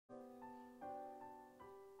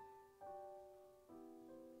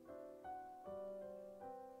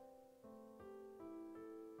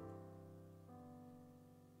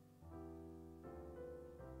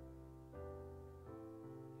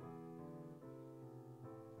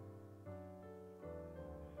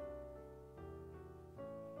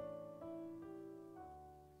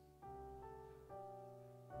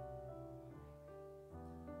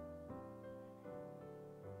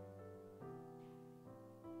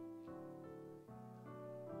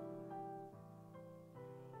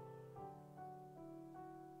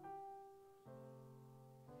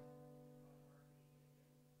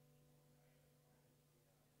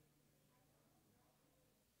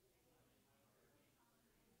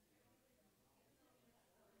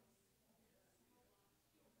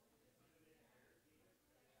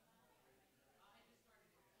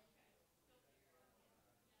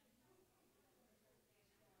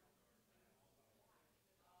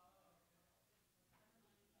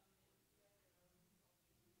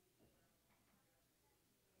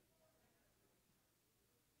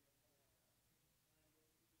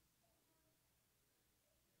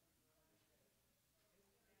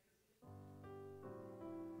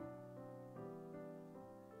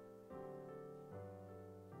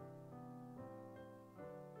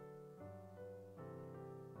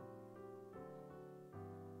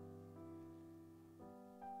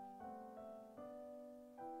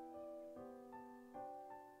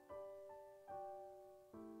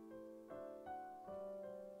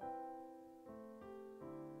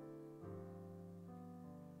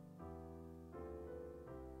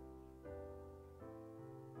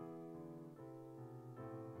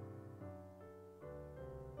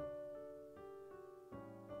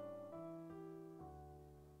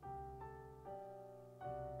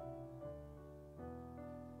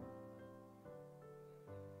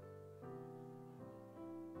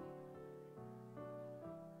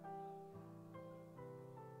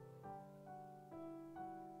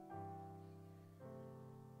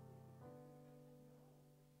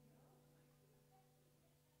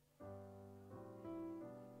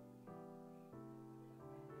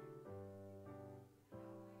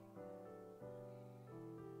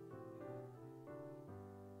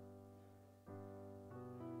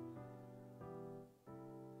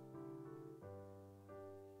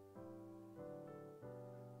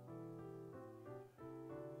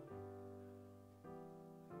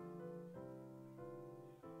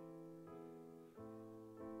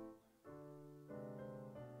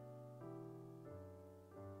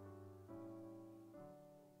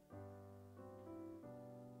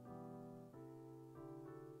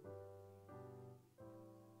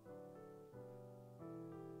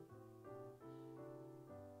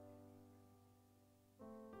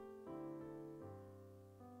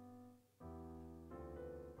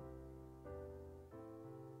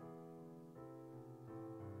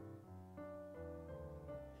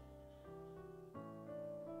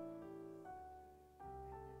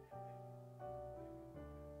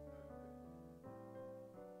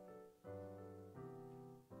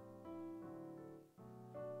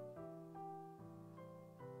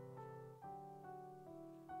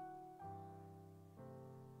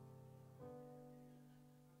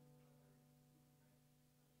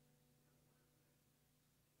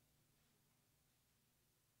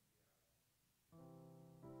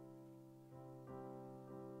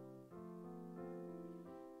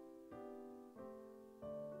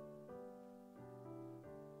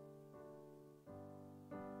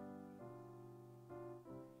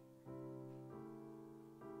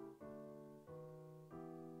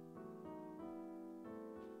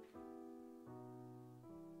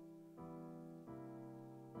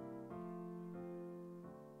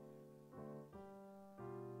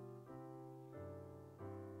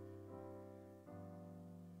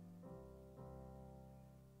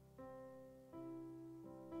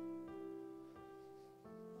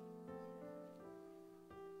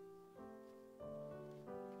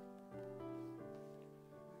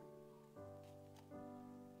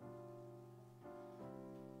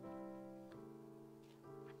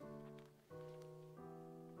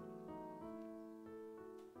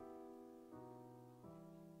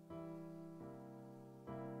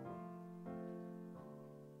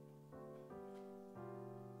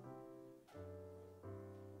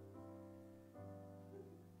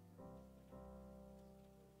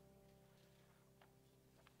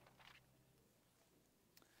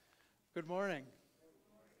Good morning.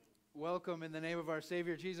 Welcome in the name of our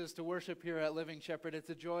Savior Jesus to worship here at Living Shepherd. It's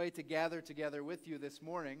a joy to gather together with you this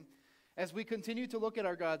morning as we continue to look at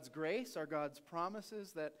our God's grace, our God's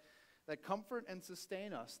promises that comfort and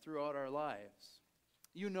sustain us throughout our lives.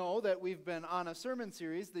 You know that we've been on a sermon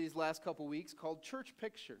series these last couple weeks called Church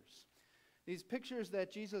Pictures. These pictures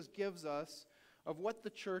that Jesus gives us of what the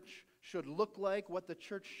church should look like, what the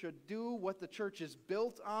church should do, what the church is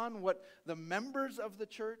built on, what the members of the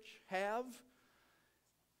church have.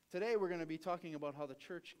 Today we're going to be talking about how the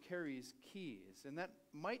church carries keys. And that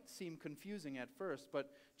might seem confusing at first, but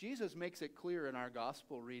Jesus makes it clear in our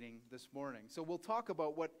gospel reading this morning. So we'll talk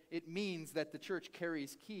about what it means that the church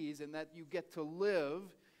carries keys and that you get to live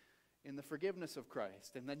in the forgiveness of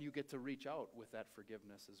Christ. And then you get to reach out with that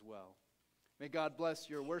forgiveness as well. May God bless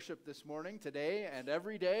your worship this morning, today and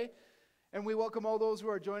every day. And we welcome all those who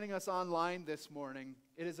are joining us online this morning.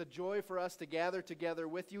 It is a joy for us to gather together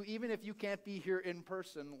with you, even if you can't be here in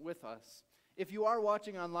person with us. If you are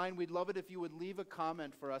watching online, we'd love it if you would leave a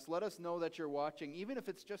comment for us. Let us know that you're watching, even if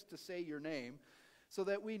it's just to say your name, so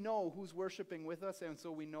that we know who's worshiping with us and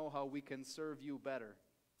so we know how we can serve you better.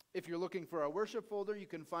 If you're looking for our worship folder, you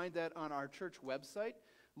can find that on our church website,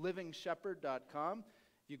 livingshepherd.com.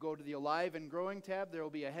 You go to the Alive and Growing tab, there will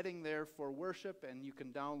be a heading there for worship, and you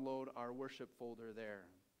can download our worship folder there.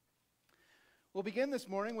 We'll begin this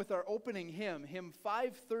morning with our opening hymn, hymn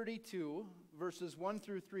 532, verses 1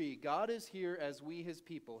 through 3. God is here as we his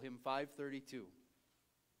people, hymn 532.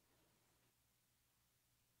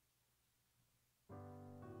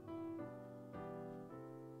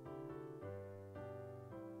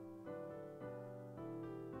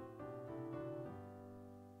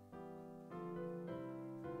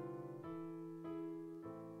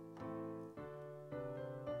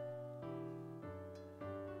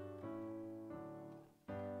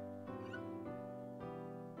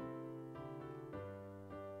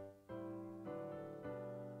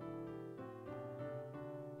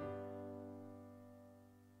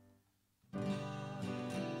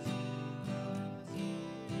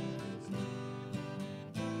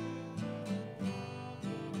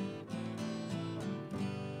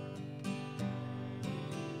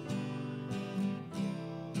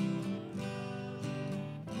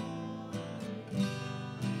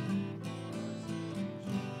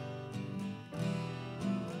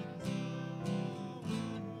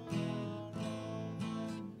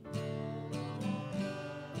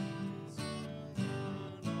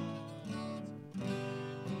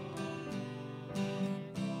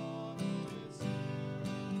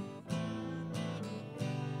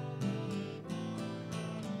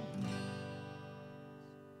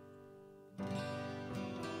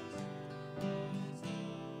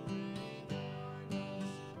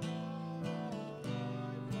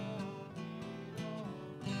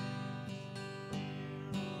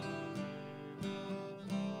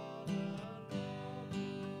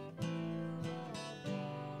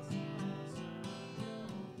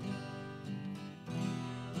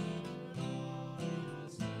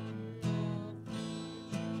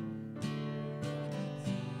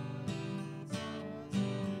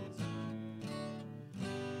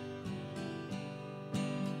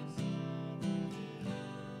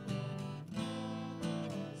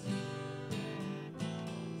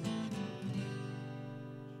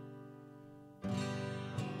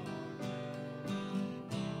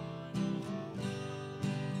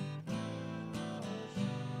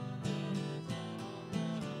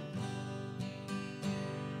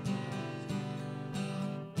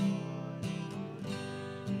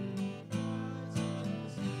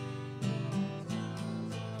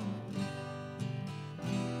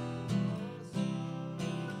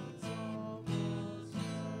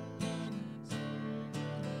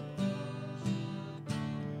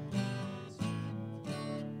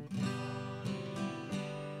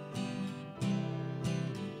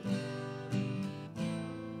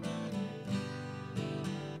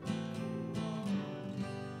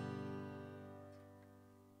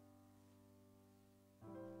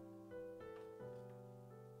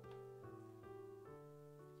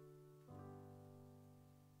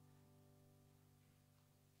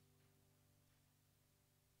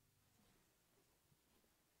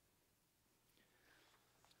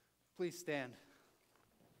 Please stand.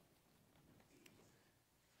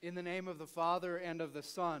 In the name of the Father, and of the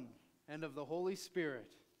Son, and of the Holy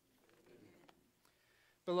Spirit.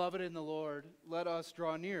 Beloved in the Lord, let us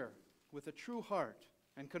draw near with a true heart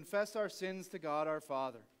and confess our sins to God our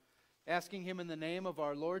Father, asking him in the name of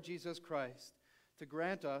our Lord Jesus Christ to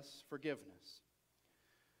grant us forgiveness.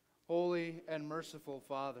 Holy and merciful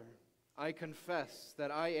Father, I confess that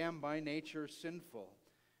I am by nature sinful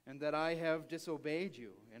and that I have disobeyed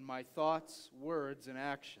you in my thoughts, words, and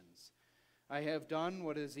actions. I have done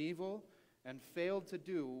what is evil and failed to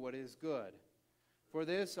do what is good. For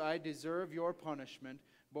this I deserve your punishment,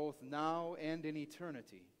 both now and in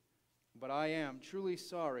eternity. But I am truly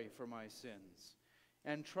sorry for my sins,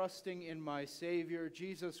 and trusting in my Savior,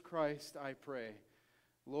 Jesus Christ, I pray,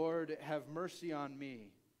 Lord, have mercy on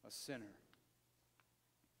me, a sinner.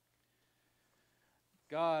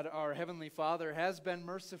 God, our Heavenly Father, has been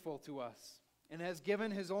merciful to us and has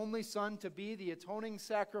given His only Son to be the atoning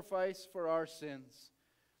sacrifice for our sins.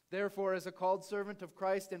 Therefore, as a called servant of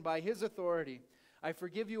Christ and by His authority, I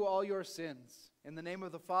forgive you all your sins, in the name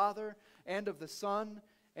of the Father, and of the Son,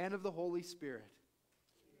 and of the Holy Spirit.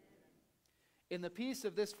 In the peace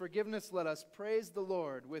of this forgiveness, let us praise the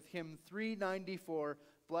Lord with hymn 394,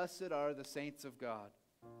 Blessed are the saints of God.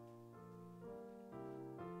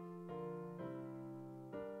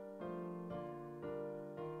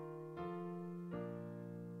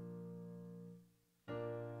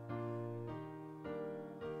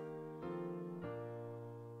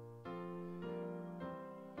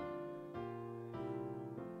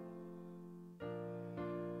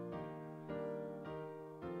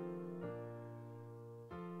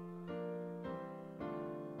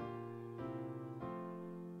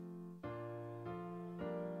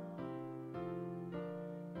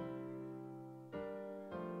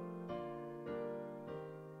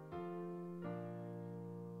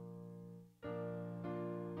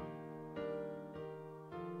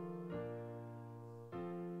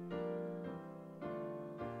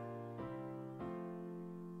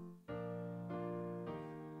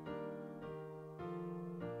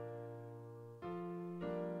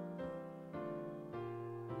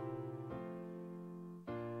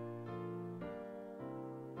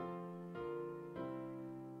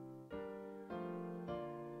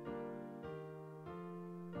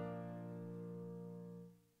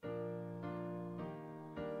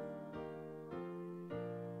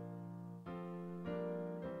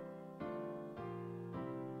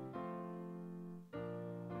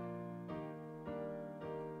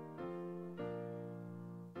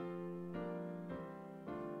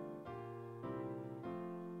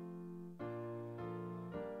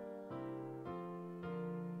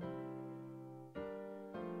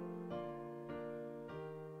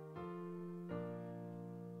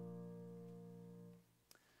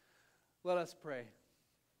 Let us pray.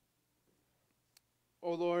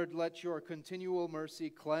 O Lord, let your continual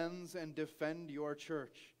mercy cleanse and defend your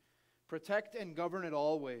church. Protect and govern it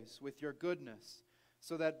always with your goodness,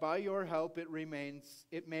 so that by your help it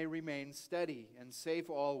may remain steady and safe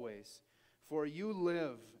always. For you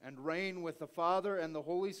live and reign with the Father and the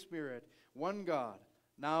Holy Spirit, one God,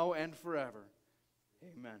 now and forever.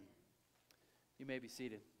 Amen. You may be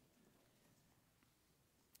seated.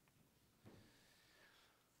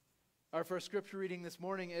 Our first scripture reading this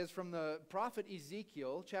morning is from the prophet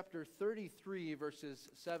Ezekiel, chapter 33, verses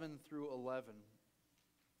 7 through 11.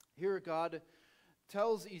 Here God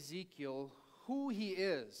tells Ezekiel who he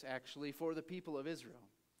is, actually, for the people of Israel.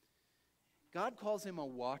 God calls him a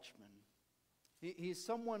watchman. He's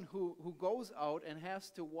someone who goes out and has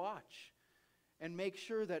to watch and make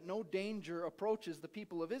sure that no danger approaches the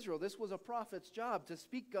people of Israel. This was a prophet's job, to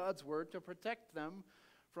speak God's word, to protect them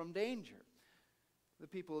from danger. The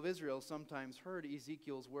people of Israel sometimes heard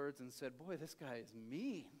Ezekiel's words and said, boy, this guy is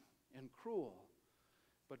mean and cruel.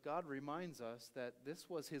 But God reminds us that this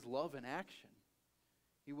was his love in action.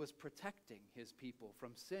 He was protecting his people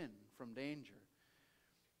from sin, from danger.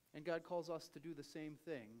 And God calls us to do the same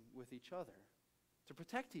thing with each other, to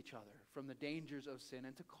protect each other from the dangers of sin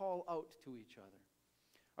and to call out to each other.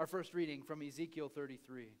 Our first reading from Ezekiel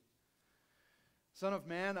 33. Son of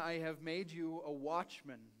man, I have made you a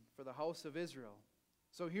watchman for the house of Israel.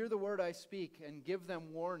 So hear the word I speak and give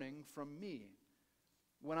them warning from me.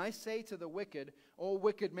 When I say to the wicked, O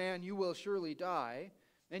wicked man, you will surely die,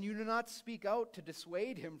 and you do not speak out to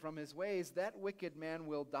dissuade him from his ways, that wicked man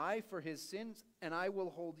will die for his sins, and I will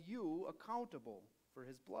hold you accountable for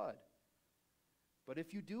his blood. But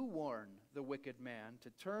if you do warn the wicked man to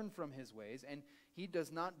turn from his ways, and he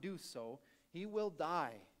does not do so, he will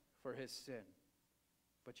die for his sin,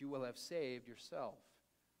 but you will have saved yourself.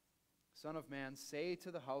 Son of man, say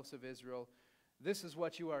to the house of Israel, this is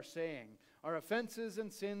what you are saying. Our offenses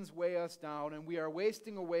and sins weigh us down, and we are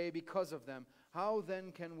wasting away because of them. How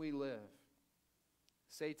then can we live?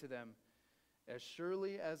 Say to them, as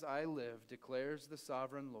surely as I live, declares the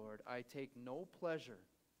sovereign Lord, I take no pleasure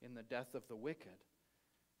in the death of the wicked,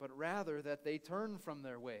 but rather that they turn from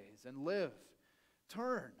their ways and live.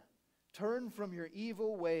 Turn from your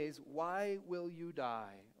evil ways. Why will you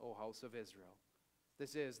die, O house of Israel?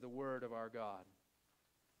 This is the word of our God.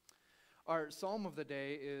 Our psalm of the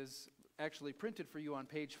day is actually printed for you on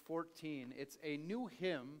page 14. It's a new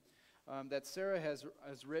hymn that Sarah has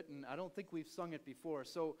written. I don't think we've sung it before.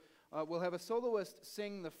 So we'll have a soloist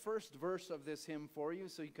sing the first verse of this hymn for you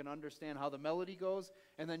so you can understand how the melody goes,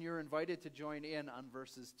 and then you're invited to join in on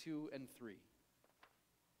verses 2 and 3.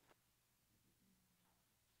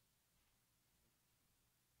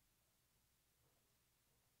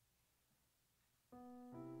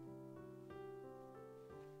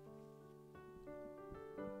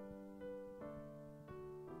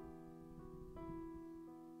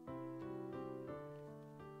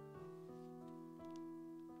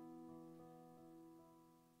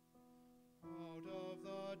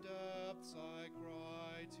 I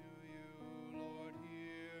cry to you, Lord,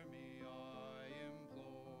 hear me, I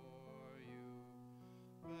implore you.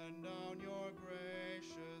 Bend down your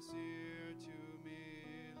gracious ear to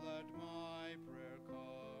me, let my prayer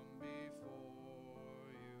come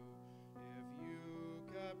before you. If you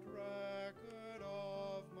kept record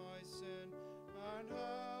of my sin and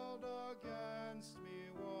held against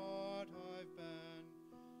me what I've been,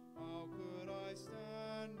 how could I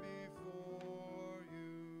stand before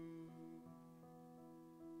you?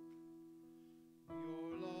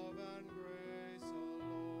 Your love and grace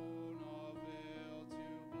alone avail to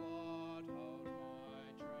blot out my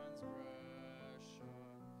transgression.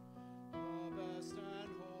 The best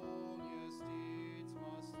and holiest deeds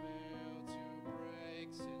must fail to break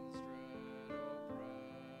sin's dread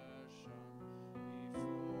oppression.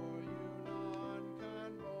 Before you none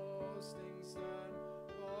can boasting stand,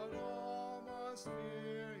 but all must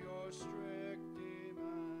fear your strict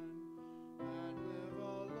demand and live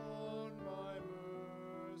alone by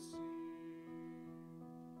mercy.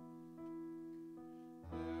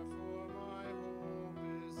 Therefore my hope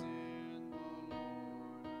is in the Lord.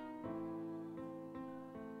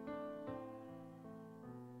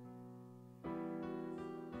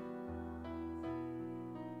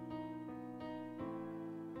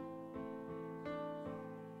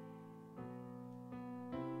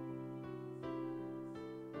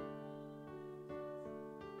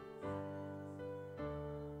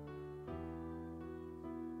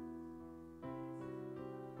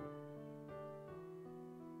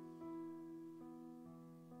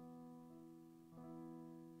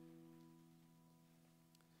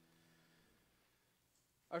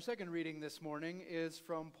 Our second reading this morning is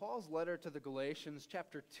from Paul's letter to the Galatians,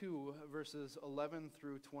 chapter 2, verses 11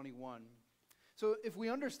 through 21. So if we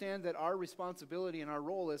understand that our responsibility and our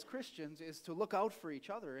role as Christians is to look out for each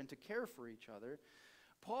other and to care for each other,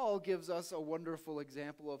 Paul gives us a wonderful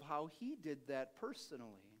example of how he did that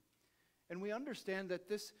personally. And we understand that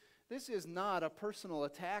this is not a personal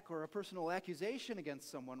attack or a personal accusation against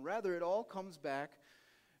someone. Rather, it all comes back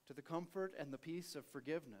to the comfort and the peace of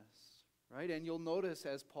forgiveness. Right? And you'll notice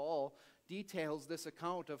as Paul details this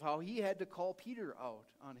account of how he had to call Peter out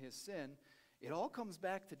on his sin, it all comes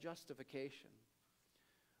back to justification.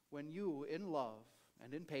 When you, in love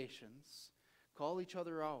and in patience, call each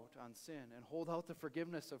other out on sin and hold out the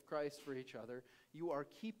forgiveness of Christ for each other, you are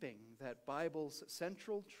keeping that Bible's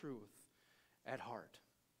central truth at heart.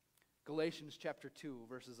 Galatians chapter 2,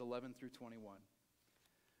 verses 11 through 21.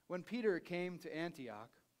 When Peter came to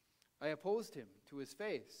Antioch, I opposed him to his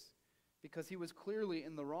face, because he was clearly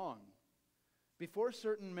in the wrong. Before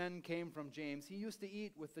certain men came from James, he used to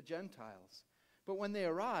eat with the Gentiles. But when they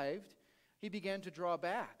arrived, he began to draw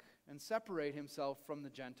back and separate himself from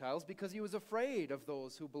the Gentiles because he was afraid of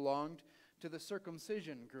those who belonged to the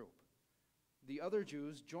circumcision group. The other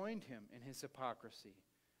Jews joined him in his hypocrisy,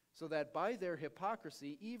 so that by their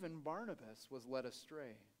hypocrisy even Barnabas was led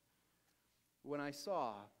astray. When I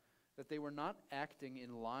saw that they were not acting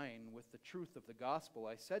in line with the truth of the gospel,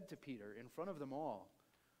 I said to Peter in front of them all,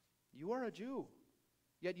 "You are a Jew,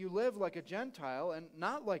 yet you live like a Gentile and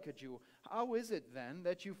not like a Jew. How is it then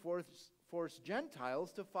that you force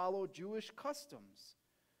Gentiles to follow Jewish customs?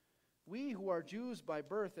 We who are Jews by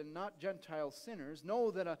birth and not Gentile sinners know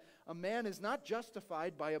that a man is not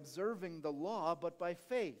justified by observing the law, but by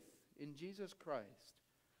faith in Jesus Christ.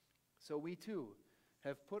 So we too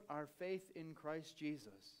have put our faith in Christ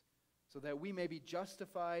Jesus, so that we may be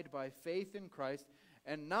justified by faith in Christ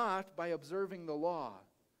and not by observing the law.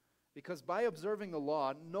 Because by observing the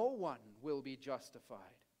law, no one will be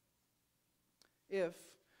justified. If,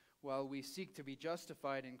 while we seek to be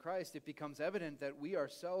justified in Christ, it becomes evident that we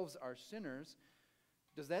ourselves are sinners,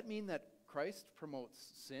 does that mean that Christ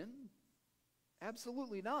promotes sin?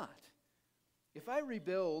 Absolutely not. If I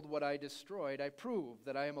rebuild what I destroyed, I prove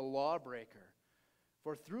that I am a lawbreaker.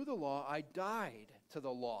 For through the law I died to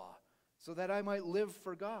the law, so that I might live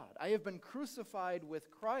for God. I have been crucified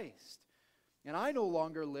with Christ, and I no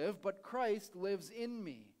longer live, but Christ lives in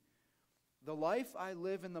me. The life I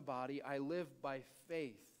live in the body, I live by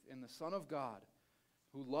faith in the Son of God,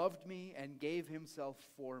 who loved me and gave himself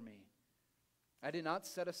for me. I did not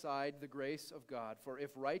set aside the grace of God, for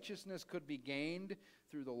if righteousness could be gained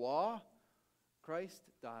through the law, Christ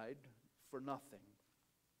died for nothing.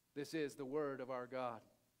 This is the word of our God.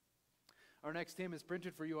 Our next hymn is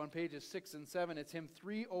printed for you on pages 6 and 7. It's hymn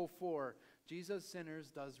 304, Jesus Sinners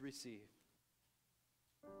Does Receive.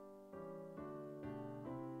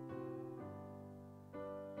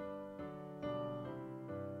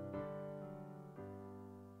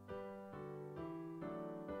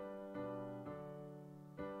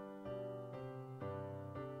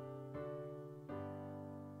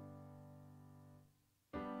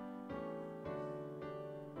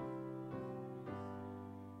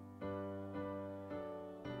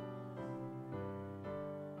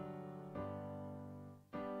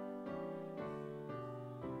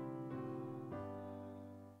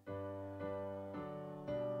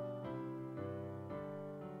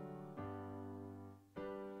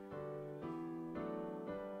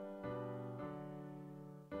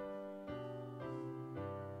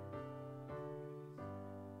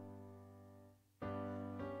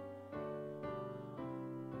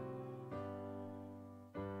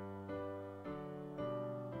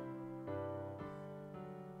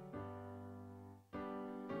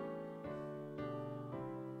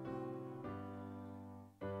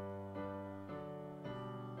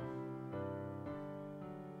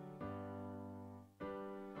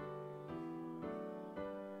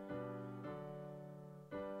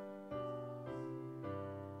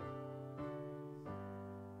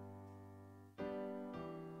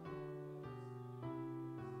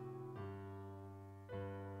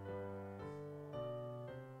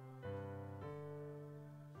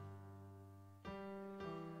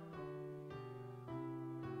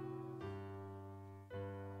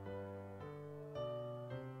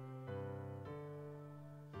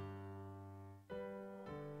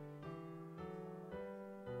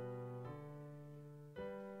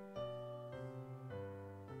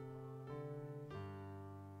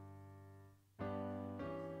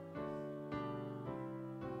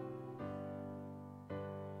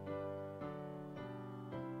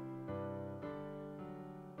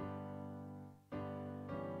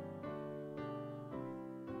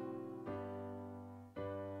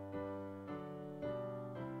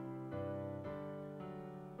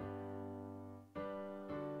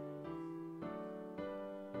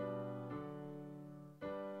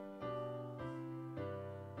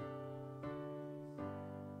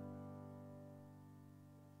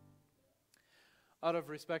 Out of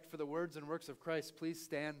respect for the words and works of Christ, please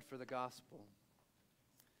stand for the gospel.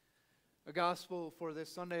 The gospel for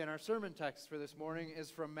this Sunday and our sermon text for this morning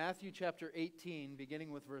is from Matthew chapter 18,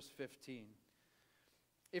 beginning with verse 15.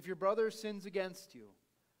 If your brother sins against you,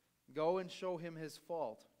 go and show him his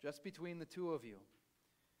fault, just between the two of you.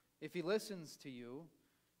 If he listens to you,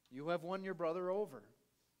 you have won your brother over.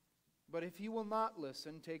 But if he will not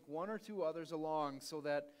listen, take one or two others along, so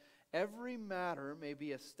that every matter may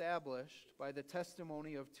be established by the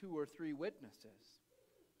testimony of 2 or 3 witnesses.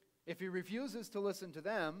 If he refuses to listen to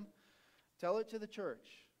them, tell it to the church.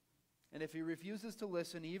 And if he refuses to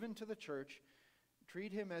listen even to the church,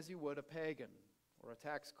 treat him as you would a pagan or a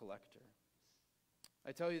tax collector.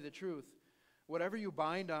 I tell you the truth, whatever you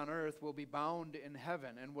bind on earth will be bound in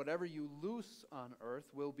heaven, and whatever you loose on earth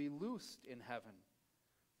will be loosed in heaven.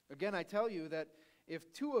 Again, I tell you that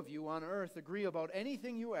if 2 of you on earth agree about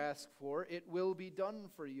anything you ask for, it will be done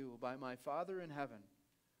for you by my Father in heaven.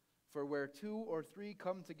 For where 2 or 3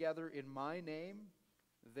 come together in my name,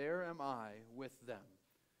 there am I with them.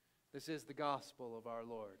 This is the gospel of our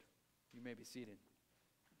Lord. You may be seated.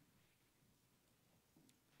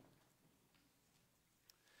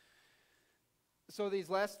 So these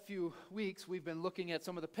last few weeks, we've been looking at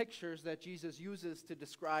some of the pictures that Jesus uses to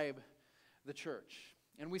describe the church.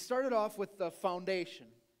 And we started off with the foundation,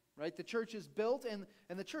 right? The church is built, and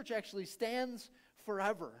the church actually stands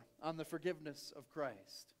forever on the forgiveness of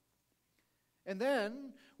Christ. And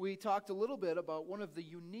then we talked a little bit about one of the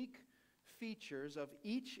unique features of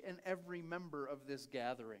each and every member of this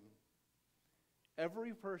gathering.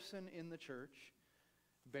 Every person in the church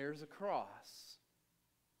bears a cross.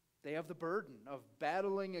 They have the burden of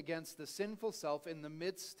battling against the sinful self in the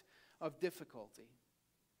midst of difficulty.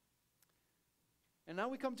 And now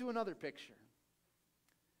we come to another picture.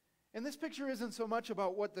 And this picture isn't so much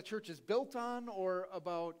about what the church is built on or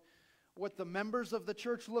about what the members of the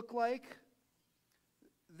church look like.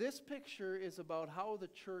 This picture is about how the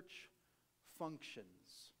church functions.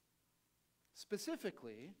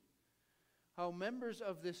 Specifically, how members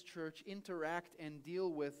of this church interact and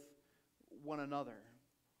deal with one another.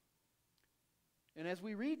 And as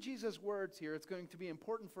we read Jesus' words here, it's going to be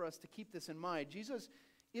important for us to keep this in mind. Jesus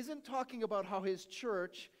isn't talking about how his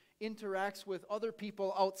church interacts with other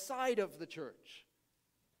people outside of the church.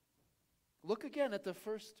 Look again at the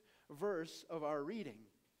first verse of our reading.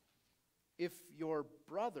 If your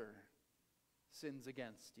brother sins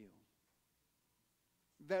against you.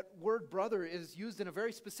 That word brother is used in a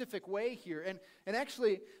very specific way here. And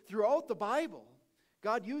actually, throughout the Bible,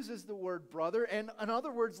 God uses the word brother and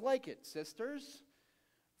other words like it. Sisters,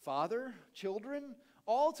 father, children,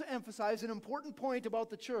 all to emphasize an important point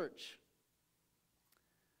about the church.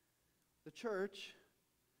 The church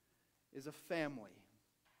is a family.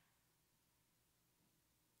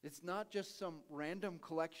 It's not just some random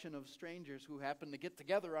collection of strangers who happen to get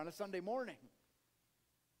together on a Sunday morning.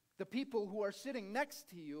 The people who are sitting next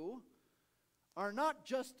to you are not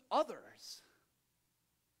just others.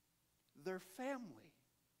 They're family.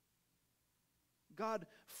 God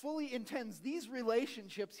fully intends these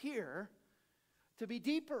relationships here to be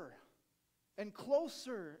deeper and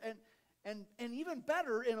closer and even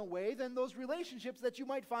better in a way than those relationships that you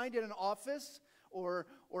might find in an office or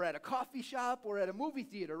at a coffee shop or at a movie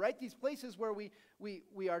theater, right? These places where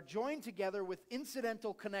we are joined together with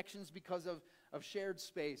incidental connections because of shared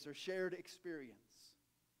space or shared experience.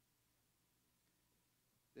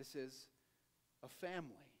 This is a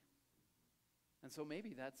family. And so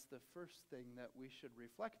maybe that's the first thing that we should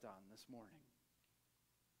reflect on this morning.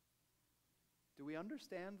 Do we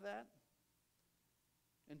understand that?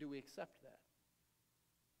 And do we accept that?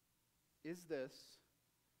 Is this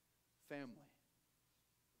family?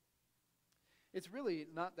 It's really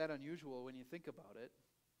not that unusual when you think about it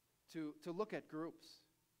to look at groups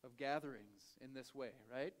of gatherings in this way,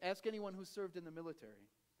 right? Ask anyone who served in the military,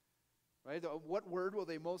 right? What word will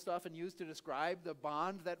they most often use to describe the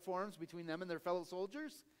bond that forms between them and their fellow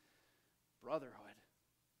soldiers? Brotherhood,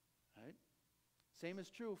 right? Same is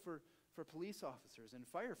true for police officers and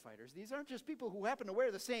firefighters. These aren't just people who happen to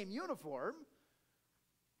wear the same uniform.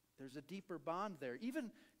 There's a deeper bond there.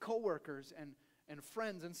 Even coworkers and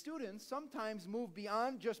friends and students sometimes move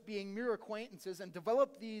beyond just being mere acquaintances and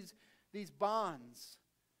develop these bonds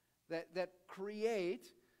that create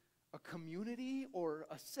a community or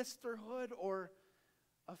a sisterhood or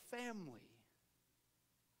a family.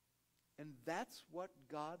 And that's what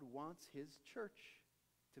God wants his church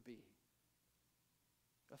to be.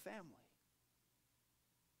 A family.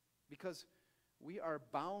 Because we are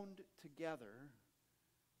bound together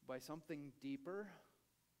by something deeper,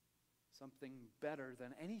 something better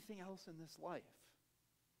than anything else in this life.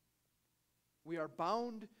 We are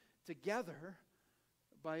bound together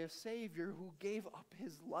by a Savior who gave up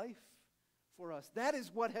his life for us. That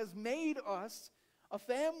is what has made us a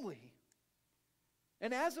family.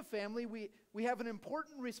 And as a family, we have an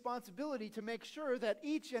important responsibility to make sure that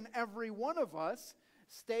each and every one of us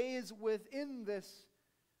stays within this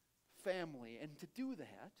family. And to do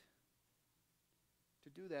that,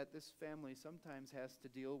 this family sometimes has to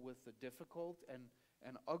deal with the difficult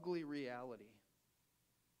and ugly reality.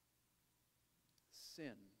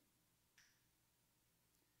 Sin.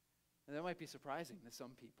 And that might be surprising to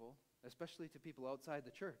some people, especially to people outside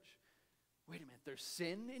the church. Wait a minute, there's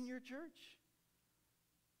sin in your church?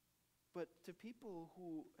 But to people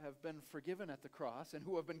who have been forgiven at the cross and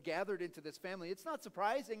who have been gathered into this family, it's not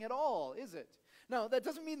surprising at all, is it? Now, that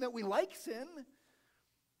doesn't mean that we like sin.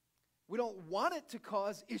 We don't want it to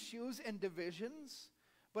cause issues and divisions.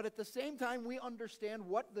 But at the same time, we understand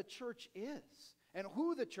what the church is and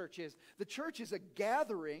who the church is. The church is a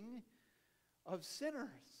gathering of sinners.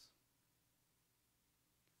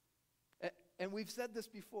 And we've said this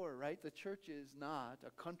before, right? The church is not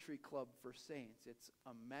a country club for saints. It's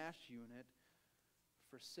a mass unit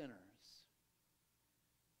for sinners.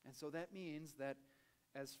 And so that means that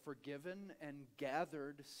as forgiven and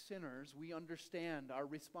gathered sinners, we understand our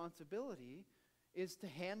responsibility is to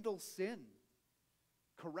handle sin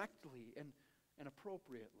correctly and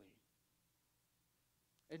appropriately.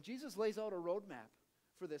 And Jesus lays out a roadmap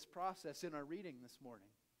for this process in our reading this morning.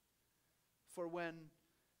 For when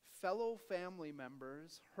fellow family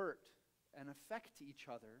members hurt and affect each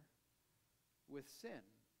other with sin.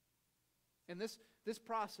 And this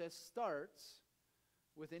process starts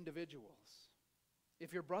with individuals.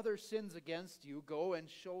 If your brother sins against you, go and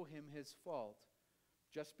show him his fault,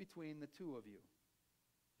 just between the two of you.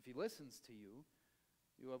 If he listens to you,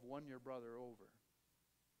 you have won your brother over.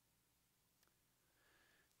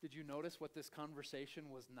 Did you notice what this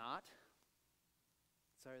conversation was not?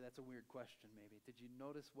 Sorry, that's a weird question maybe. Did you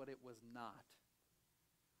notice what it was not?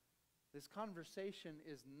 This conversation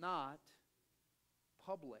is not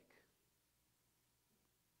public.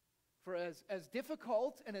 For as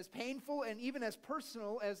difficult and as painful and even as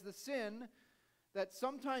personal as the sin that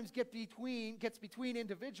sometimes gets between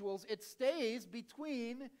individuals, it stays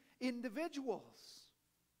between individuals.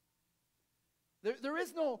 There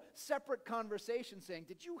is no separate conversation saying,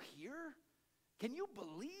 did you hear? Can you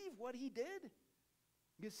believe what he did?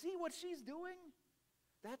 You see what she's doing?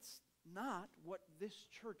 That's not what this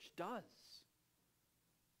church does.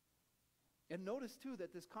 And notice too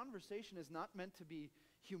that this conversation is not meant to be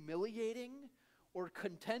humiliating or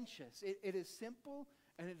contentious. It is simple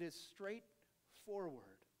and it is straightforward.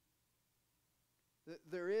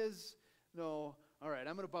 There is no, all right,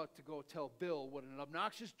 I'm about to go tell Bill what an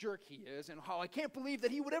obnoxious jerk he is and how I can't believe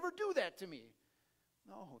that he would ever do that to me.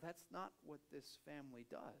 No, that's not what this family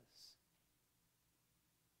does.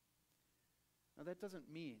 Now that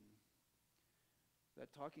doesn't mean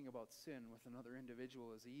that talking about sin with another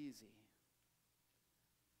individual is easy.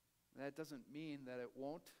 That doesn't mean that it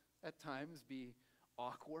won't at times be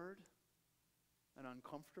awkward and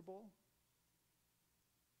uncomfortable.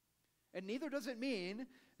 And neither does it mean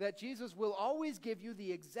that Jesus will always give you the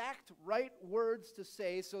exact right words to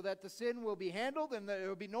say so that the sin will be handled and there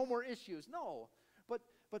will be no more issues. No,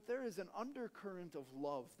 but there is an undercurrent of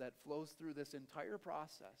love that flows through this entire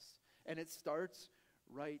process, and it starts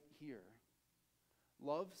right here.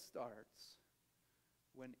 Love starts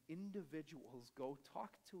when individuals go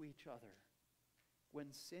talk to each other,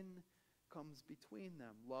 when sin comes between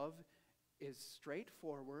them. Love is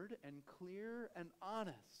straightforward and clear and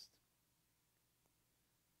honest.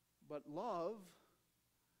 But love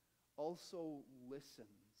also listens.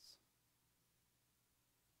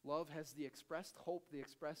 Love has the expressed hope, the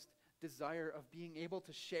expressed desire of being able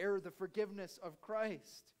to share the forgiveness of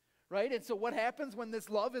Christ. Right? And so what happens when this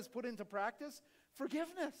love is put into practice?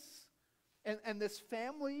 Forgiveness. And this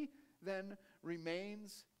family then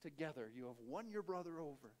remains together. You have won your brother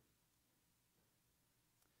over.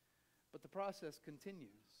 But the process continues.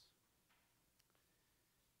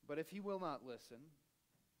 But if he will not listen,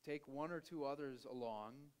 take one or two others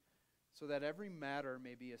along, so that every matter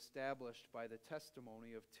may be established by the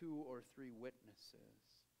testimony of 2 or 3 witnesses.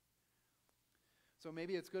 So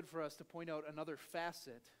maybe it's good for us to point out another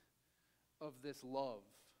facet of this love.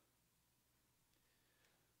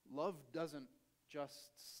 Love doesn't just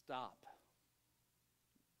stop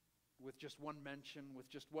with just one mention, with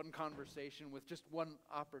just one conversation, with just one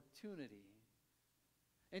opportunity.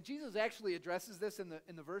 And Jesus actually addresses this in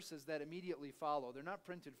the verses that immediately follow. They're not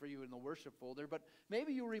printed for you in the worship folder, but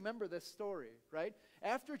maybe you remember this story, right?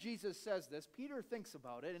 After Jesus says this, Peter thinks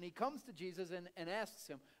about it, and he comes to Jesus and asks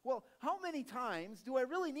him, well, how many times do I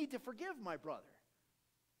really need to forgive my brother?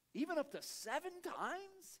 Even up to 7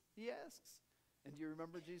 times? He asks. And do you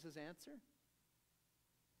remember Jesus' answer?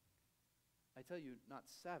 I tell you, not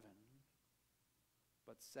 7,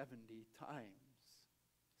 but 70 times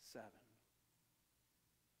 7.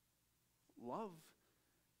 Love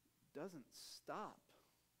doesn't stop.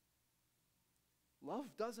 Love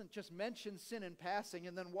doesn't just mention sin in passing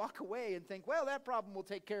and then walk away and think, well, that problem will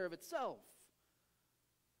take care of itself.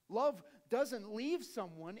 Love doesn't leave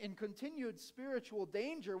someone in continued spiritual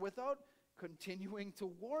danger without continuing to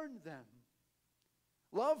warn them.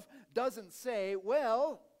 Love doesn't say,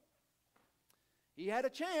 well, he had a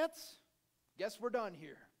chance. Guess we're done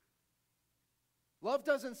here. Love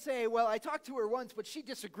doesn't say, well, I talked to her once, but she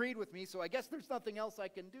disagreed with me, so I guess there's nothing else I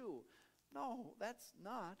can do. No, that's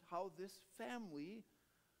not how this family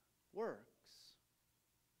works.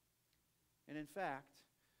 And in fact,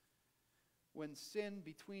 when sin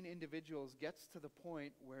between individuals gets to the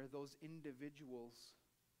point where those individuals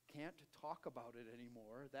can't talk about it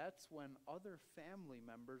anymore, that's when other family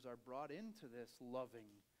members are brought into this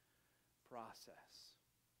loving process.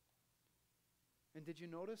 And did you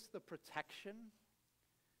notice the protection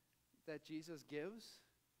that Jesus gives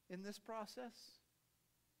in this process?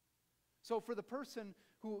 So for the person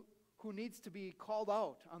who needs to be called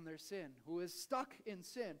out on their sin, who is stuck in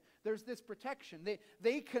sin, there's this protection.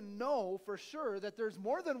 They can know for sure that there's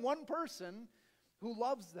more than one person who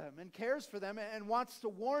loves them and cares for them and wants to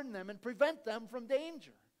warn them and prevent them from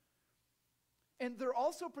danger. And they're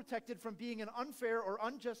also protected from being an unfair or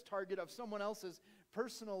unjust target of someone else's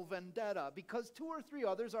personal vendetta, because 2 or 3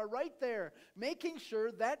 others are right there making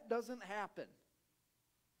sure that doesn't happen.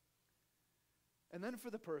 And then for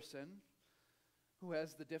the person who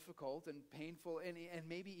has the difficult and painful and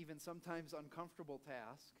maybe even sometimes uncomfortable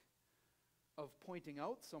task of pointing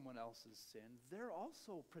out someone else's sin, they're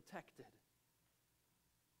also protected.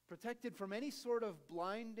 protected from any sort of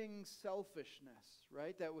blinding selfishness,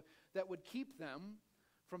 right? That would keep them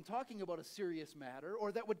from talking about a serious matter,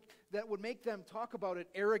 or that would make them talk about it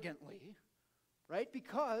arrogantly, right?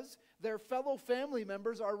 Because their fellow family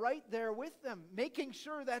members are right there with them, making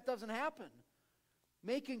sure that doesn't happen,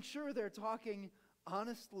 making sure they're talking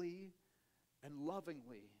honestly and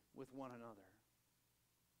lovingly with one another.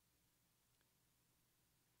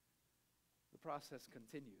 The process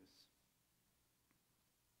continues.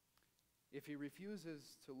 If he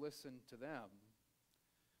refuses to listen to them,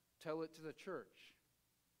 tell it to the church.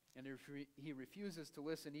 And if he refuses to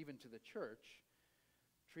listen even to the church,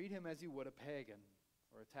 treat him as you would a pagan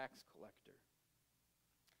or a tax collector.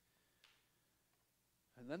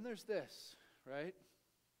 And then there's this, right?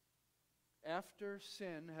 After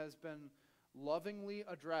sin has been lovingly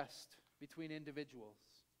addressed between individuals,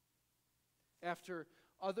 after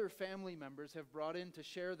other family members have brought in to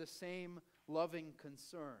share the same loving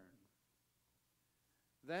concern,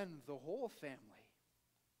 then the whole family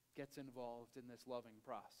gets involved in this loving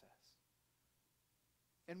process.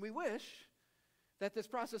 And we wish that this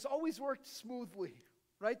process always worked smoothly,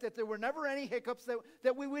 right? That there were never any hiccups,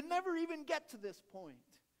 that we would never even get to this point.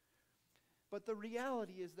 But the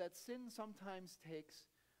reality is that sin sometimes takes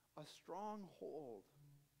a strong hold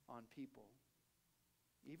on people,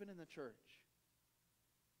 even in the church.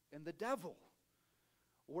 And the devil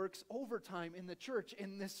works overtime in the church,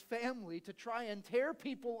 in this family, to try and tear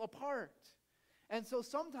people apart. And so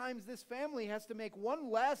sometimes this family has to make one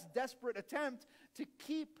last desperate attempt to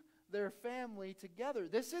keep their family together.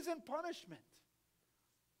 This isn't punishment.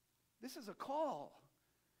 This is a call.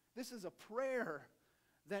 This is a prayer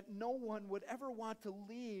that no one would ever want to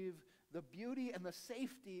leave the beauty and the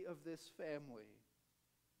safety of this family.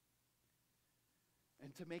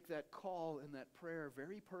 And to make that call and that prayer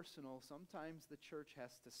very personal, sometimes the church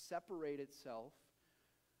has to separate itself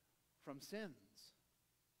from sins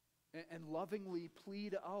and lovingly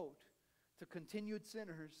plead out to continued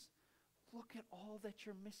sinners, look at all that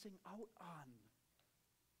you're missing out on.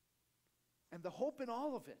 And the hope in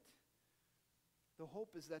all of it, the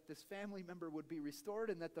hope is that this family member would be restored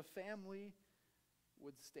and that the family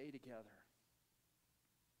would stay together.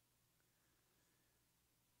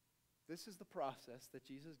 This is the process that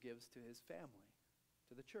Jesus gives to his family,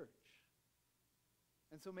 to the church.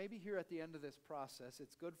 And so maybe here at the end of this process,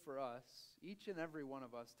 it's good for us, each and every one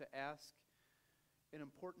of us, to ask an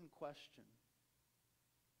important question.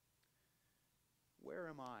 Where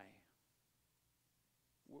am I?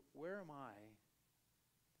 Where am I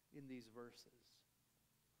in these verses?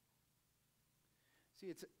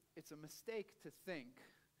 See, it's a mistake to think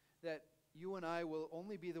that you and I will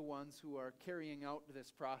only be the ones who are carrying out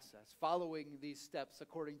this process, following these steps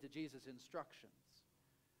according to Jesus' instructions.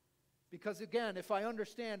 Because again, if I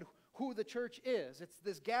understand who the church is, it's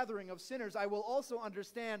this gathering of sinners, I will also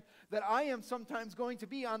understand that I am sometimes going to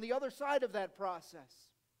be on the other side of that process.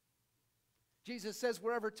 Jesus says,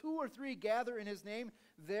 wherever 2 or 3 gather in his name,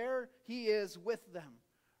 there he is with them,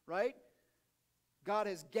 right? God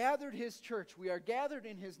has gathered his church. We are gathered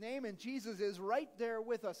in his name, and Jesus is right there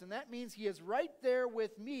with us. And that means he is right there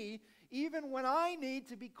with me, even when I need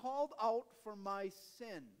to be called out for my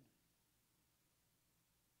sin.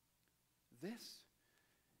 This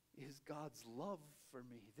is God's love for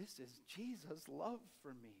me. This is Jesus' love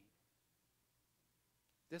for me.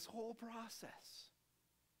 This whole process.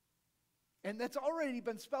 And that's already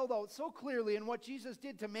been spelled out so clearly in what Jesus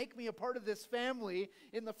did to make me a part of this family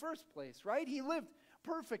in the first place, right? He lived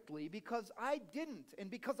perfectly because I didn't and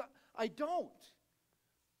because I don't.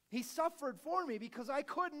 He suffered for me because I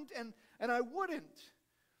couldn't and I wouldn't.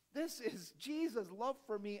 This is Jesus' love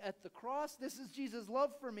for me at the cross. This is Jesus'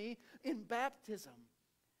 love for me in baptism,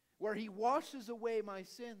 where he washes away my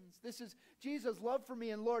sins. This is Jesus' love for me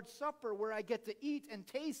in Lord's Supper, where I get to eat and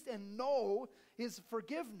taste and know his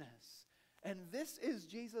forgiveness. And this is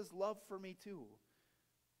Jesus' love for me too,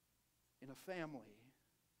 in a family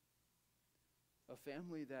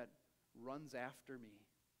that runs after me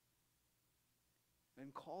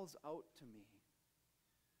and calls out to me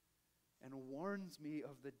and warns me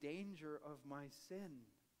of the danger of my sin.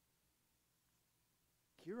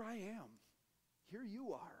 Here I am. Here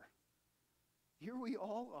you are. Here we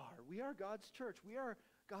all are. We are God's church. We are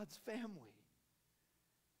God's family.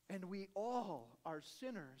 And we all are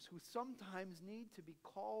sinners who sometimes need to be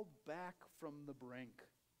called back from the brink.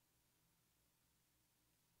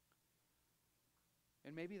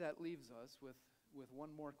 And maybe that leaves us with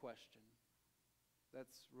one more question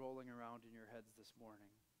that's rolling around in your heads this morning.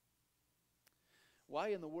 Why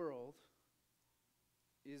in the world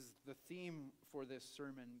is the theme for this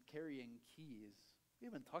sermon carrying keys? We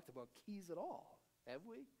haven't talked about keys at all, have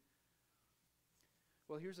we?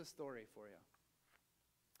 Well, here's a story for you.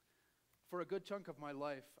 For a good chunk of my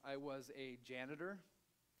life, I was a janitor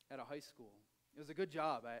at a high school. It was a good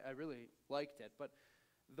job. I really liked it. But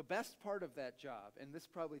the best part of that job, and this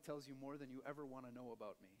probably tells you more than you ever want to know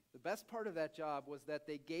about me, the best part of that job was that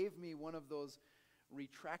they gave me one of those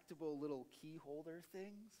retractable little key holder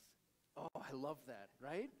things. Oh, I love that,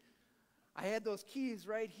 right? I had those keys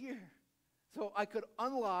right here. So I could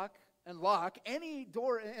unlock and lock any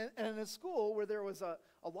door in a school where there was a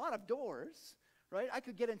lot of doors, right? I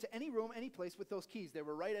could get into any room, any place with those keys. They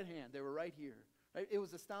were right at hand. They were right here. Right? It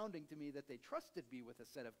was astounding to me that they trusted me with a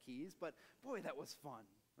set of keys, but boy, that was fun,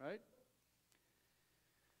 right?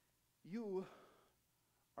 You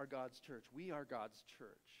are God's church. We are God's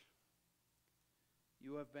church.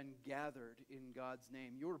 You have been gathered in God's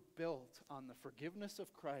name. You're built on the forgiveness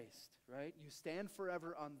of Christ, right? You stand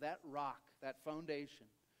forever on that rock, that foundation.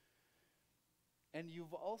 And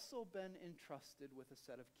you've also been entrusted with a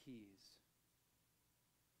set of keys.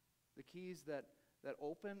 The keys that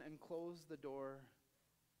open and close the door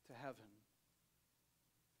to heaven.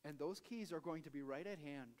 And those keys are going to be right at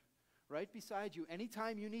hand, right beside you.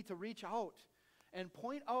 Anytime you need to reach out and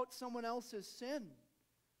point out someone else's sin,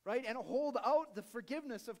 right? And hold out the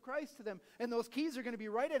forgiveness of Christ to them. And those keys are going to be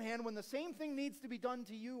right at hand when the same thing needs to be done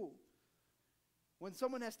to you. When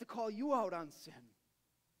someone has to call you out on sin.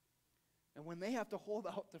 And when they have to hold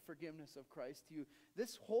out the forgiveness of Christ to you.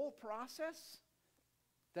 This whole process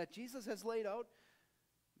that Jesus has laid out,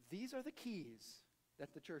 these are the keys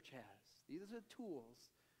that the church has. These are the tools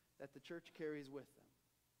that the church carries with them.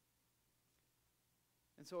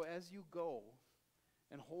 And so as you go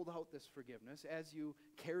and hold out this forgiveness, as you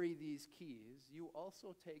carry these keys, you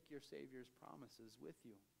also take your Savior's promises with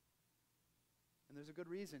you. And there's a good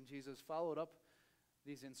reason Jesus followed up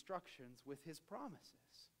these instructions with his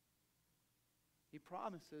promises. He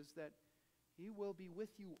promises that he will be with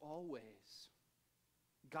you always,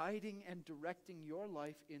 guiding and directing your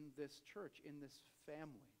life in this church, in this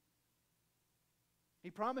family.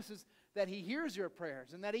 He promises that he hears your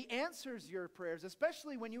prayers and that he answers your prayers,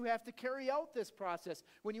 especially when you have to carry out this process,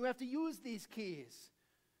 when you have to use these keys.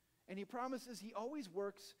 And he promises he always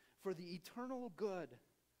works for the eternal good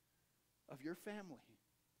of your family.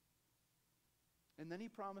 And then he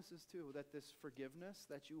promises, too, that this forgiveness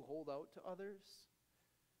that you hold out to others,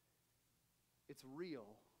 it's real.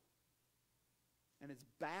 And it's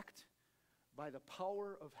backed by the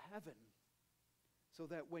power of heaven. So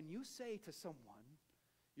that when you say to someone,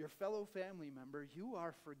 your fellow family member, you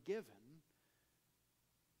are forgiven,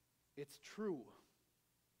 it's true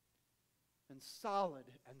and solid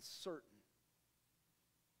and certain.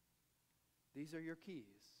 These are your keys.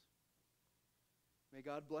 May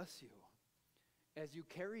God bless you as you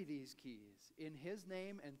carry these keys in his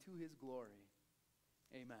name and to his glory.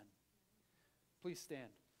 Amen. Please stand.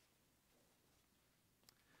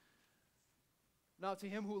 Now to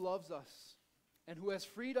him who loves us and who has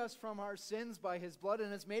freed us from our sins by his blood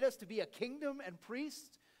and has made us to be a kingdom and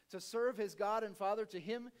priests to serve his God and Father, to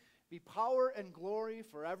him be power and glory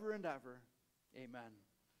forever and ever. Amen.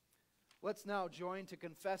 Let's now join to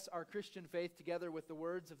confess our Christian faith together with the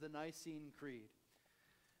words of the Nicene Creed.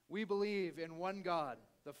 We believe in one God,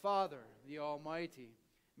 the Father, the Almighty,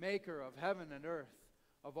 maker of heaven and earth,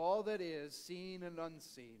 of all that is seen and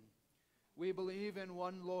unseen. We believe in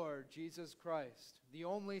one Lord, Jesus Christ, the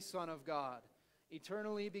only Son of God,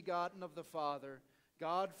 eternally begotten of the Father,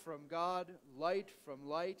 God from God, light from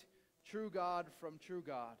light, true God from true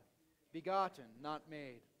God, begotten, not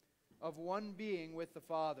made, of one being with the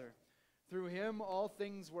Father. Through him all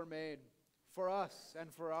things were made. For us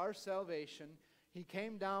and for our salvation, he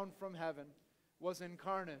came down from heaven, was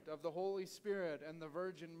incarnate of the Holy Spirit and the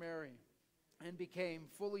Virgin Mary, and became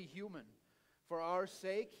fully human. For our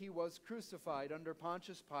sake he was crucified under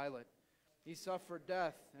Pontius Pilate. He suffered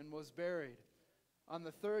death and was buried. On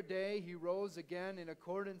the third day he rose again in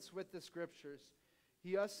accordance with the Scriptures.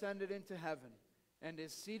 He ascended into heaven and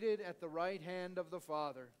is seated at the right hand of the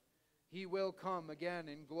Father. He will come again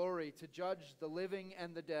in glory to judge the living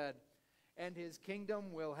and the dead, and his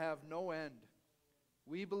kingdom will have no end.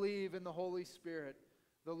 We believe in the Holy Spirit,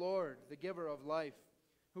 the Lord, the giver of life,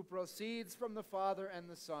 who proceeds from the Father and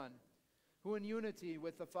the Son, who in unity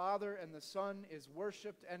with the Father and the Son is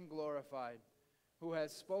worshipped and glorified, who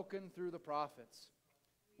has spoken through the prophets.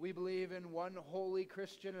 We believe in one holy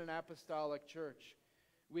Christian and apostolic church.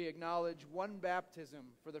 We acknowledge one baptism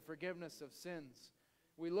for the forgiveness of sins.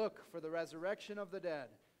 We look for the resurrection of the dead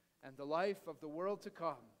and the life of the world to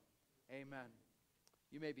come. Amen.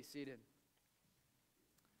 You may be seated.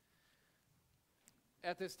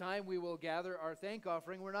 At this time, we will gather our thank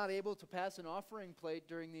offering. We're not able to pass an offering plate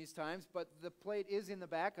during these times, but the plate is in the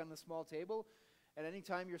back on the small table. At any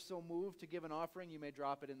time you're so moved to give an offering, you may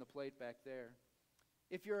drop it in the plate back there.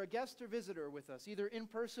 If you're a guest or visitor with us, either in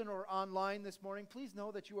person or online this morning, please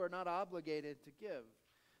know that you are not obligated to give.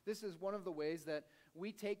 This is one of the ways that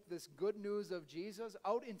we take this good news of Jesus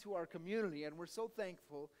out into our community, and we're so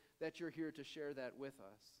thankful that you're here to share that with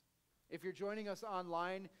us. If you're joining us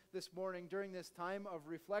online this morning during this time of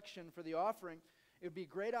reflection for the offering, it would be a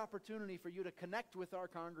great opportunity for you to connect with our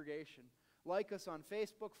congregation. Like us on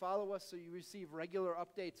Facebook, follow us so you receive regular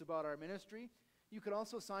updates about our ministry. You can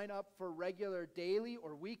also sign up for regular daily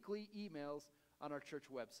or weekly emails on our church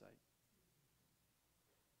website.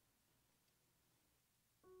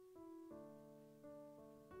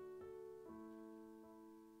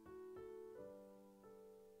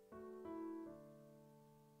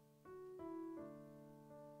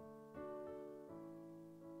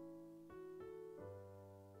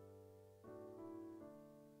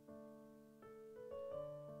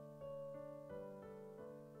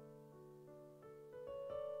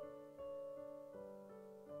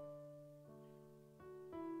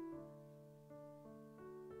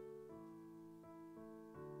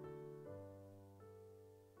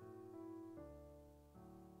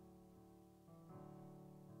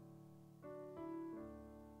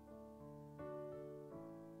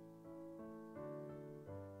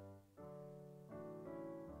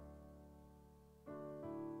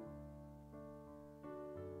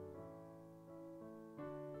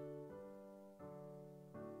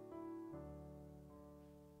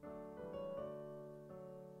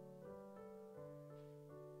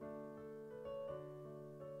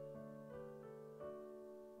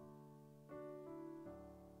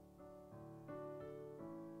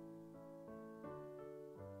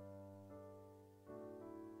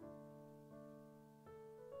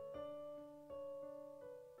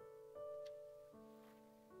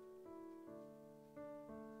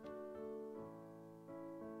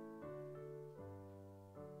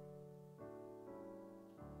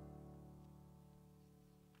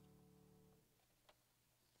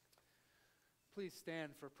 Please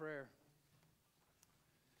stand for prayer.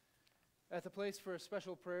 At the place for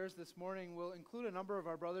special prayers this morning, we'll include a number of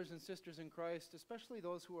our brothers and sisters in Christ, especially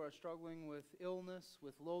those who are struggling with illness,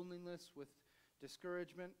 with loneliness, with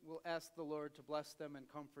discouragement. We'll ask the Lord to bless them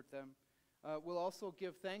and comfort them. We'll also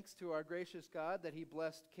give thanks to our gracious God that He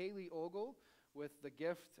blessed Kaylee Ogle with the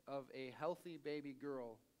gift of a healthy baby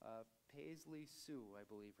girl, Paisley Sue, I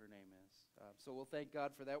believe her name is. So we'll thank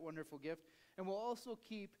God for that wonderful gift. And we'll also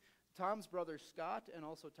keep Tom's brother Scott and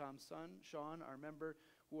also Tom's son Sean, our member,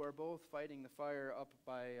 who are both fighting the fire up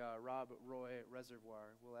by Rob Roy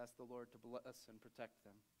Reservoir. We'll ask the Lord to bless and protect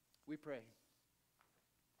them. We pray.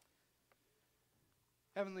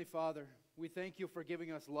 Heavenly Father, we thank you for giving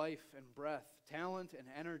us life and breath, talent and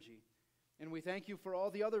energy. And we thank you for all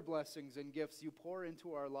the other blessings and gifts you pour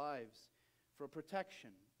into our lives, for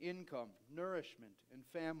protection, income, nourishment, and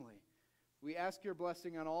family. We ask your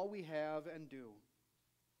blessing on all we have and do.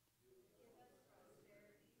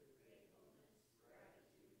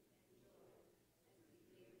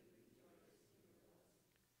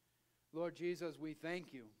 Lord Jesus, we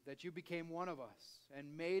thank you that you became one of us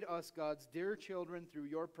and made us God's dear children through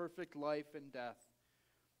your perfect life and death.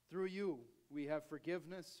 Through you, we have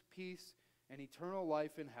forgiveness, peace, and eternal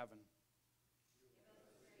life in heaven.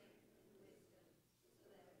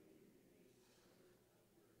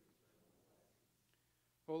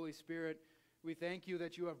 Holy Spirit, we thank you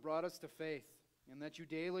that you have brought us to faith and that you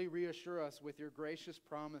daily reassure us with your gracious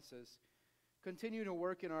promises. Continue to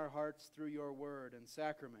work in our hearts through your word and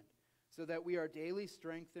sacrament, so that we are daily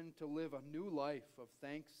strengthened to live a new life of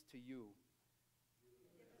thanks to you.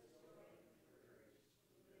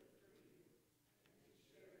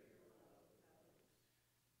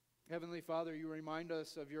 Heavenly Father, you remind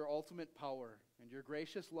us of your ultimate power and your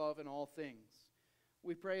gracious love in all things.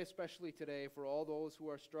 We pray especially today for all those who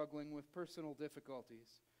are struggling with personal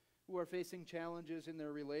difficulties, who are facing challenges in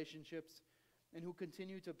their relationships, and who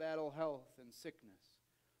continue to battle health and sickness.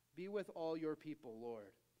 Be with all your people,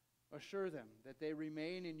 Lord. Assure them that they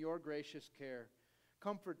remain in your gracious care.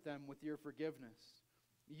 Comfort them with your forgiveness.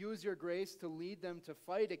 Use your grace to lead them to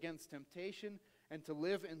fight against temptation and to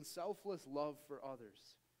live in selfless love for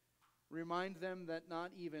others. Remind them that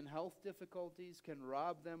not even health difficulties can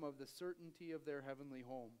rob them of the certainty of their heavenly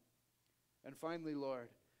home. And finally, Lord,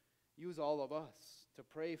 use all of us to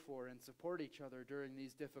pray for and support each other during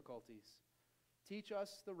these difficulties. Teach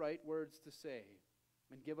us the right words to say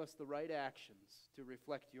and give us the right actions to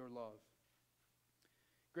reflect your love.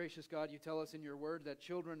 Gracious God, you tell us in your word that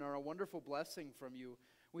children are a wonderful blessing from you.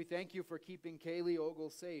 We thank you for keeping Kaylee Ogle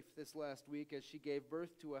safe this last week as she gave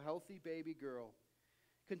birth to a healthy baby girl.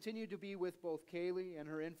 Continue to be with both Kaylee and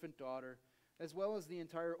her infant daughter, as well as the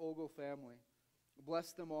entire Ogle family.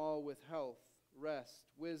 Bless them all with health, rest,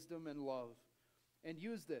 wisdom, and love. And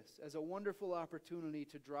use this as a wonderful opportunity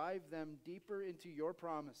to drive them deeper into your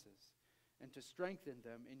promises and to strengthen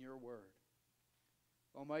them in your word.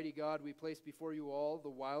 Almighty God, we place before you all the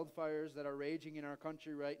wildfires that are raging in our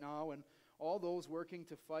country right now and all those working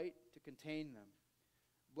to fight to contain them.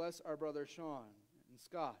 Bless our brother Sean and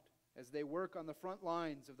Scott as they work on the front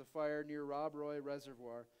lines of the fire near Rob Roy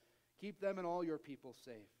Reservoir. Keep them and all your people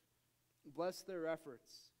safe. Bless their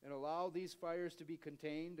efforts and allow these fires to be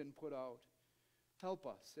contained and put out. Help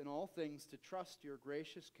us in all things to trust your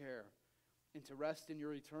gracious care and to rest in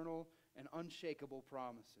your eternal and unshakable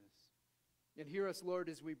promises. And hear us, Lord,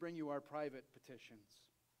 as we bring you our private petitions.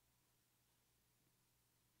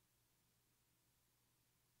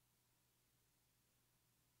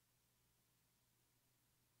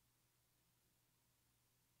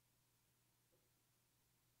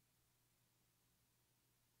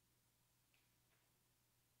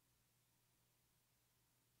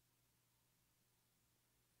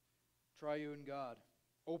 Triune God,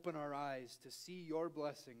 open our eyes to see your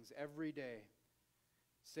blessings every day.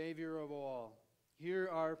 Savior of all, hear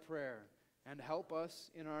our prayer and help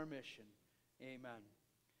us in our mission. Amen.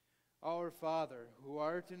 Our Father, who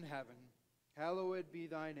art in heaven, hallowed be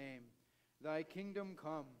thy name. Thy kingdom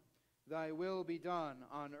come, thy will be done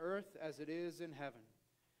on earth as it is in heaven.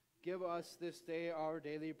 Give us this day our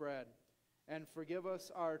daily bread, and forgive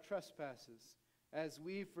us our trespasses, as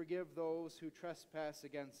we forgive those who trespass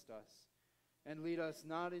against us. And lead us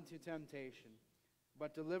not into temptation,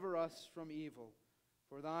 but deliver us from evil.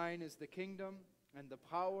 For thine is the kingdom, and the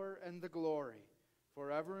power, and the glory,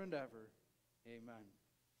 forever and ever. Amen.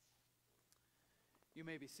 You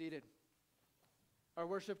may be seated. Our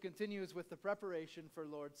worship continues with the preparation for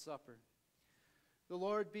Lord's Supper. The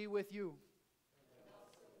Lord be with you. And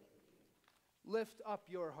also with you. Lift up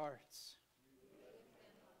your hearts. We lift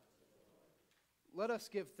them up to the Lord. Let us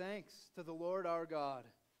give thanks to the Lord our God.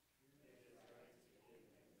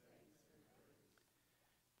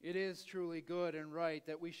 It is truly good and right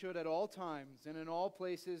that we should at all times and in all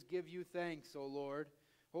places give you thanks, O Lord,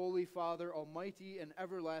 Holy Father, Almighty and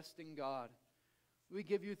everlasting God. We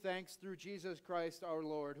give you thanks through Jesus Christ our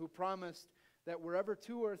Lord, who promised that wherever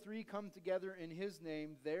 2 or 3 come together in his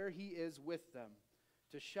name, there he is with them,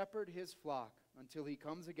 to shepherd his flock until he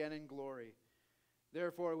comes again in glory.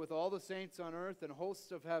 Therefore, with all the saints on earth and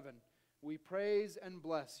hosts of heaven, we praise and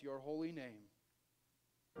bless your holy name.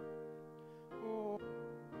 Oh.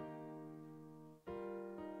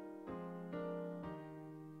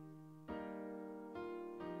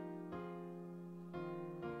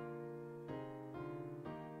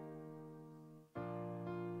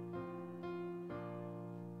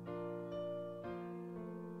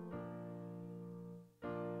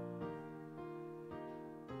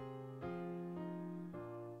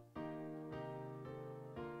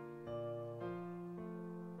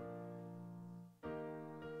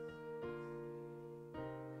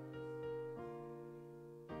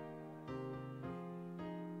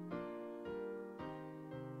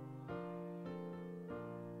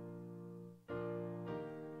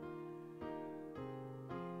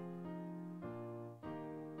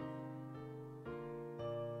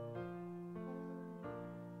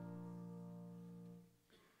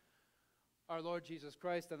 Our Lord Jesus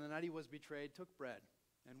Christ, on the night he was betrayed, took bread,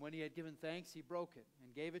 and when he had given thanks, he broke it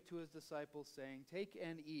and gave it to his disciples, saying, "Take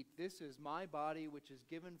and eat. This is my body, which is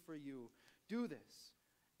given for you. Do this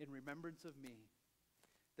in remembrance of me."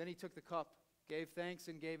 Then he took the cup, gave thanks,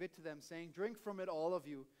 and gave it to them, saying, "Drink from it, all of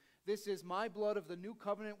you. This is my blood of the new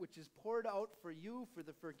covenant, which is poured out for you for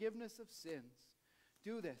the forgiveness of sins.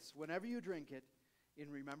 Do this whenever you drink it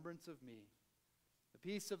in remembrance of me." The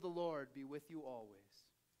peace of the Lord be with you always.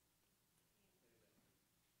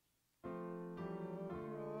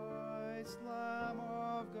 Christ, Lamb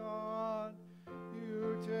of God,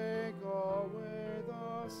 you take away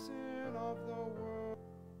the sin of the world.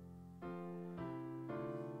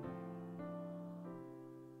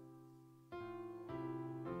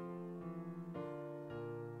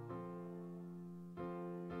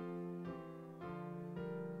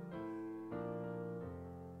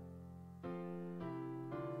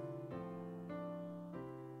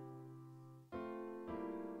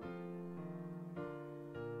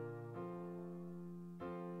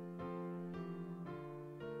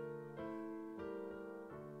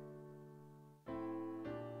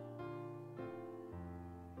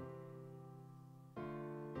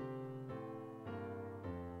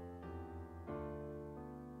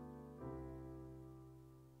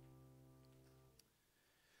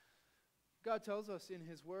 God tells us in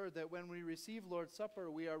His Word that when we receive Lord's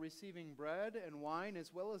Supper, we are receiving bread and wine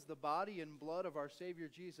as well as the body and blood of our Savior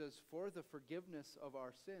Jesus for the forgiveness of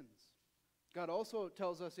our sins. God also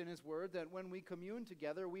tells us in His Word that when we commune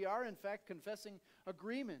together, we are in fact confessing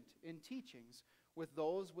agreement in teachings with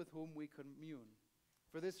those with whom we commune.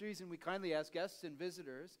 For this reason, we kindly ask guests and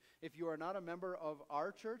visitors, if you are not a member of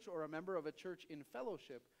our church or a member of a church in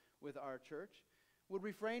fellowship with our church, would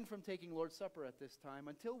refrain from taking Lord's Supper at this time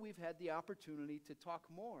until we've had the opportunity to talk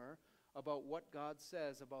more about what God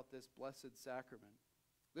says about this blessed sacrament.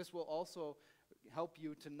 This will also help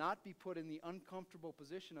you to not be put in the uncomfortable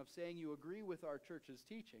position of saying you agree with our church's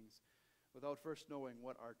teachings without first knowing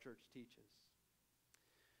what our church teaches.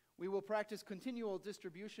 We will practice continual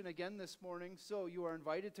distribution again this morning, so you are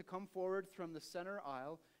invited to come forward from the center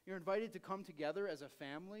aisle. You're invited to come together as a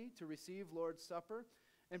family to receive Lord's Supper.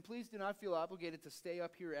 And please do not feel obligated to stay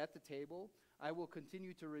up here at the table. I will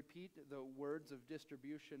continue to repeat the words of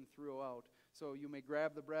distribution throughout. So you may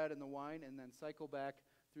grab the bread and the wine and then cycle back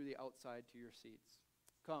through the outside to your seats.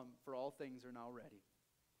 Come, for all things are now ready.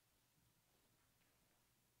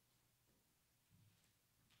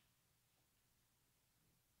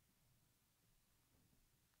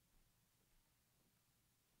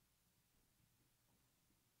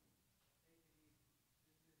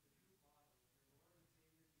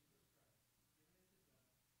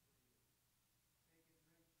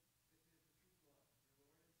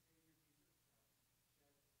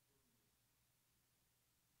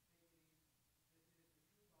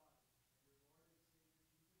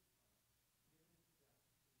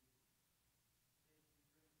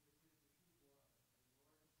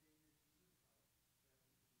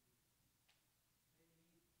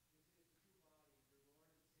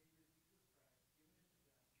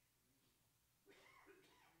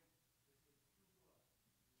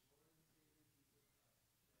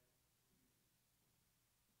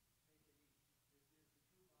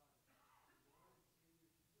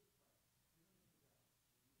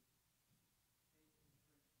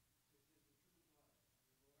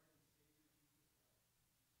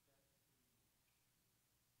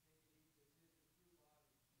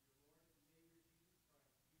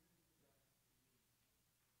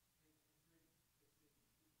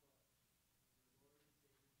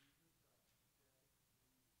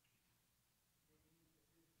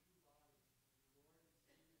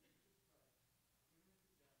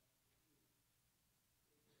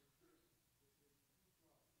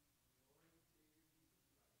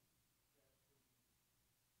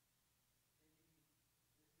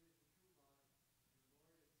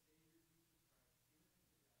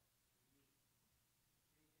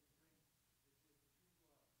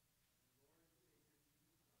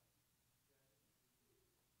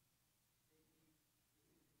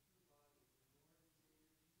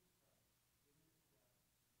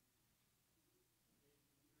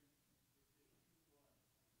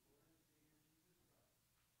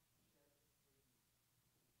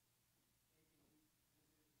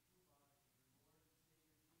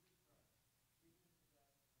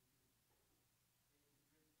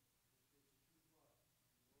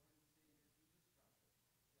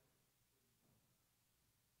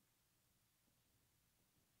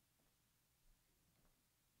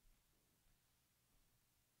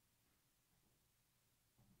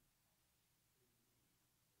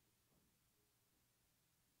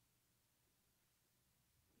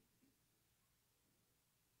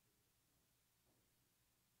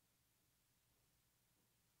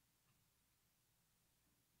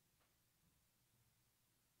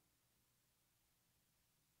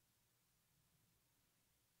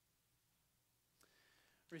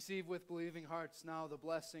 Receive with believing hearts now the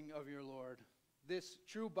blessing of your Lord. This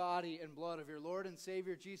true body and blood of your Lord and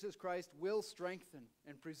Savior Jesus Christ will strengthen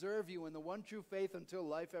and preserve you in the one true faith until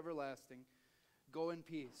life everlasting. Go in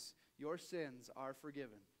peace. Your sins are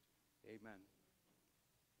forgiven. Amen.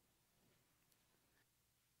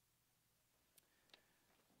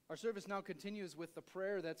 Our service now continues with the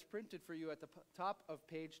prayer that's printed for you at the top of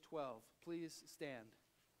page 12. Please stand.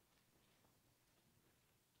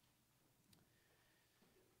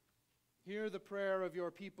 Hear the prayer of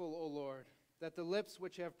your people, O Lord, that the lips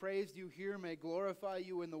which have praised you here may glorify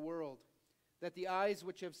you in the world, that the eyes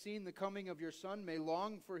which have seen the coming of your Son may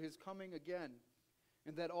long for his coming again,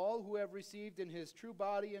 and that all who have received in his true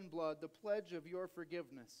body and blood the pledge of your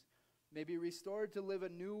forgiveness may be restored to live a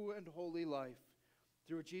new and holy life,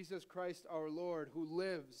 through Jesus Christ our Lord, who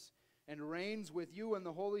lives and reigns with you in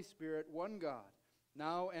the Holy Spirit, one God,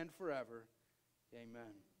 now and forever.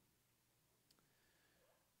 Amen.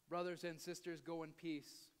 Brothers and sisters, go in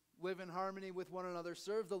peace. Live in harmony with one another.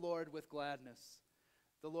 Serve the Lord with gladness.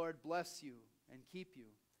 The Lord bless you and keep you.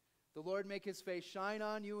 The Lord make his face shine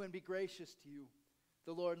on you and be gracious to you.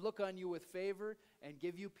 The Lord look on you with favor and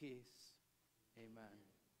give you peace. Amen.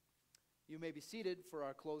 You may be seated for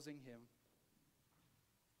our closing hymn.